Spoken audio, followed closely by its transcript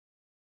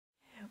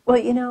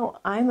Well, you know,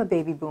 I'm a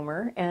baby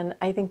boomer, and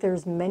I think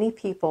there's many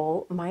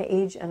people my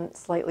age and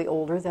slightly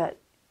older that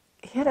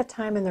hit a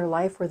time in their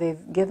life where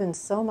they've given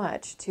so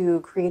much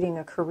to creating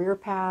a career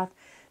path,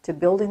 to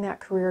building that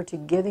career, to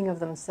giving of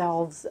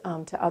themselves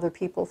to other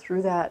people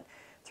through that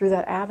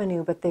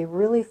avenue, but they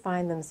really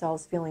find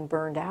themselves feeling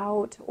burned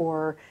out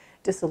or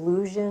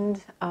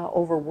disillusioned,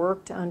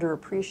 overworked,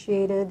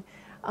 underappreciated,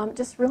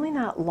 just really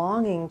not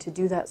longing to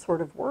do that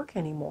sort of work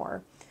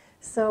anymore.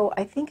 So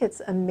I think it's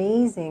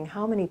amazing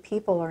how many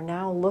people are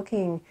now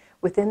looking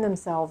within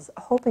themselves,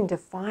 hoping to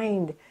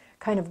find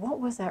kind of what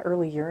was that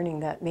early yearning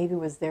that maybe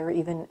was there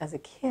even as a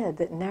kid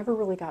that never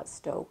really got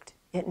stoked.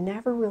 It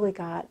never really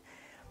got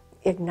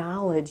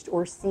acknowledged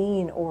or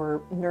seen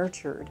or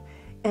nurtured.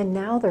 And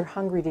now they're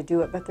hungry to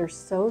do it, but they're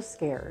so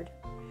scared.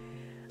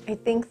 I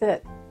think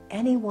that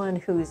anyone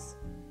who's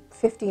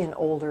 50 and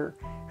older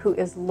who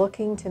is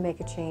looking to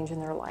make a change in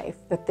their life,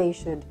 that they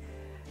should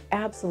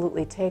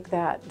absolutely take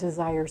that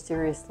desire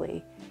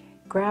seriously,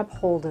 grab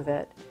hold of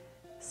it,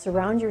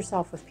 surround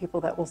yourself with people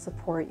that will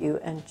support you,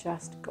 and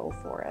just go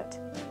for it.